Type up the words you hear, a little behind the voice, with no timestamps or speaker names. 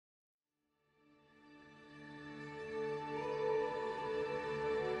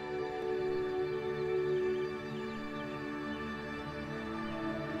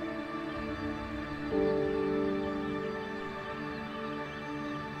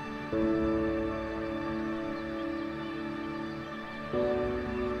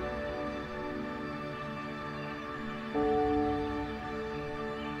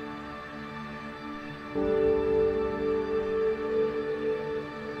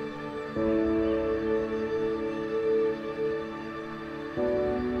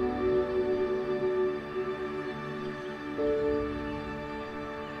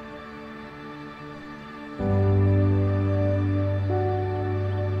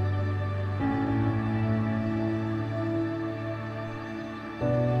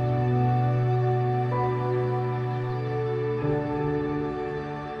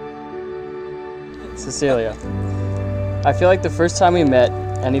Secelia, I feel like the first time we met,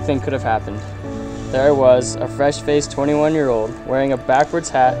 anything could have happened. There I was, a fresh-faced 21-year-old, wearing a backwards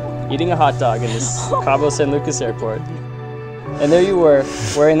hat, eating a hot dog in this Cabo San Lucas airport. And there you were,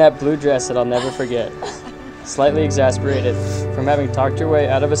 wearing that blue dress that I'll never forget, slightly exasperated from having talked your way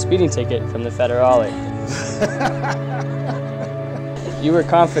out of a speeding ticket from the Federale. You were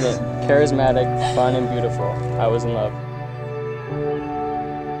confident, charismatic, fun, and beautiful. I was in love.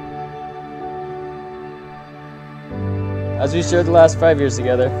 As we shared the last 5 years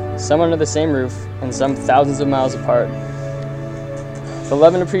together, some under the same roof and some thousands of miles apart, the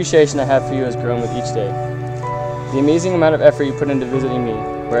love and appreciation I have for you has grown with each day. The amazing amount of effort you put into visiting me,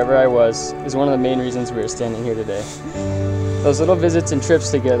 wherever I was, is one of the main reasons we are standing here today. Those little visits and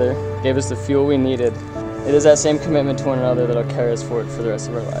trips together gave us the fuel we needed. It is that same commitment to one another that will carry us forward for the rest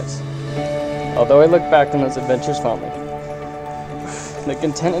of our lives. Although I look back on those adventures fondly, the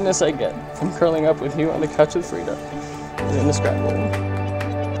contentedness I get from curling up with you on the couch with Frida is indescribable.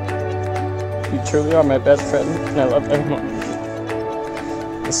 You truly are my best friend, and I love every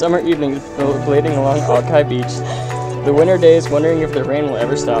moment. The summer evenings blading along Alki Beach, the winter days wondering if the rain will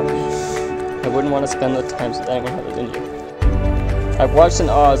ever stop. I wouldn't want to spend those times with anyone other than you. I've watched in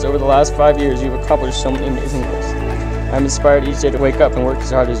awe as over the last 5 years you've accomplished so many amazing things. I'm inspired each day to wake up and work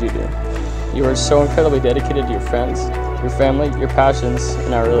as hard as you do. You are so incredibly dedicated to your friends, your family, your passions,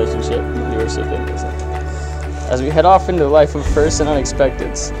 and our relationship. You are simply amazing. As we head off into a life of firsts and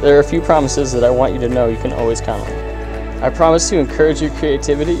unexpecteds, there are a few promises that I want you to know you can always count on. I promise to encourage your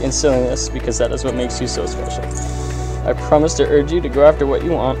creativity and silliness because that is what makes you so special. I promise to urge you to go after what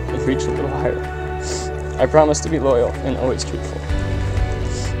you want and reach a little higher. I promise to be loyal and always truthful.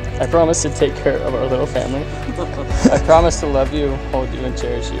 I promise to take care of our little family. I promise to love you, hold you, and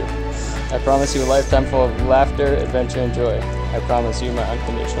cherish you. I promise you a lifetime full of laughter, adventure, and joy. I promise you my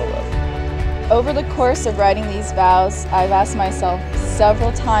unconditional love. Over the course of writing these vows, I've asked myself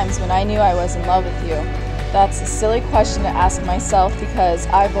several times when I knew I was in love with you. That's a silly question to ask myself because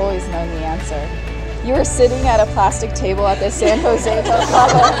I've always known the answer. You were sitting at a plastic table at the San Jose del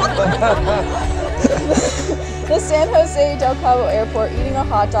Cabo. The San Jose del Cabo airport eating a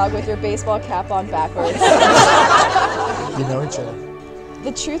hot dog with your baseball cap on backwards. You know each other.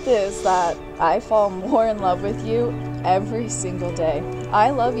 The truth is that I fall more in love with you every single day.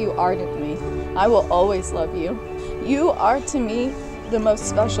 I love you ardently. I will always love you. You are to me the most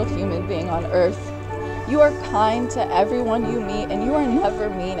special human being on earth. You are kind to everyone you meet and you are never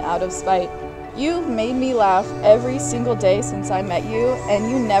mean out of spite. You've made me laugh every single day since I met you,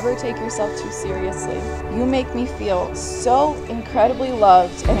 and you never take yourself too seriously. You make me feel so incredibly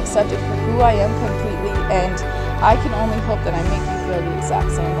loved and accepted for who I am completely, and I can only hope that I make you feel the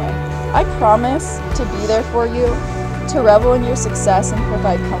exact same way. I promise to be there for you, to revel in your success and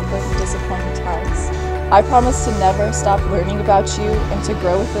provide comfort in disappointing times. I promise to never stop learning about you and to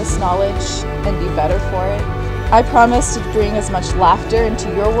grow with this knowledge and be better for it. I promise to bring as much laughter into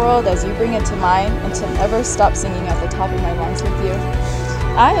your world as you bring it to mine and to never stop singing at the top of my lungs with you.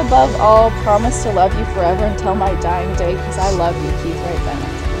 I, above all, promise to love you forever until my dying day because I love you, Keith Wright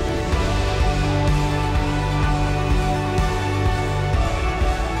Bennett.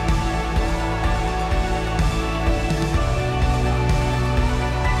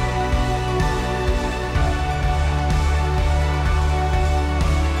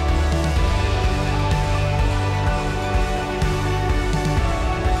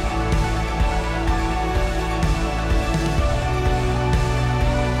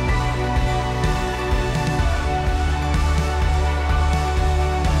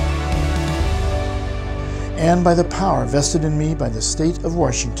 And by the power vested in me by the state of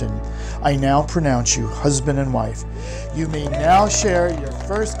Washington, I now pronounce you husband and wife. You may now share your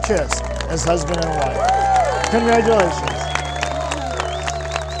first kiss as husband and wife. Congratulations.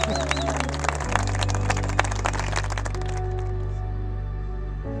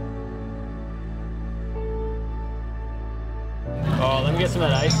 Oh, let me get some of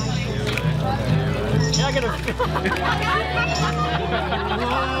that ice. You're not gonna.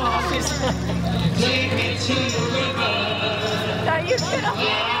 Take me to the river. Now you get up.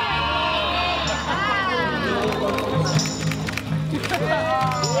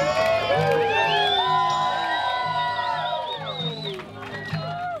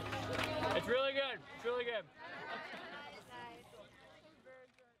 It's really good. It's really good.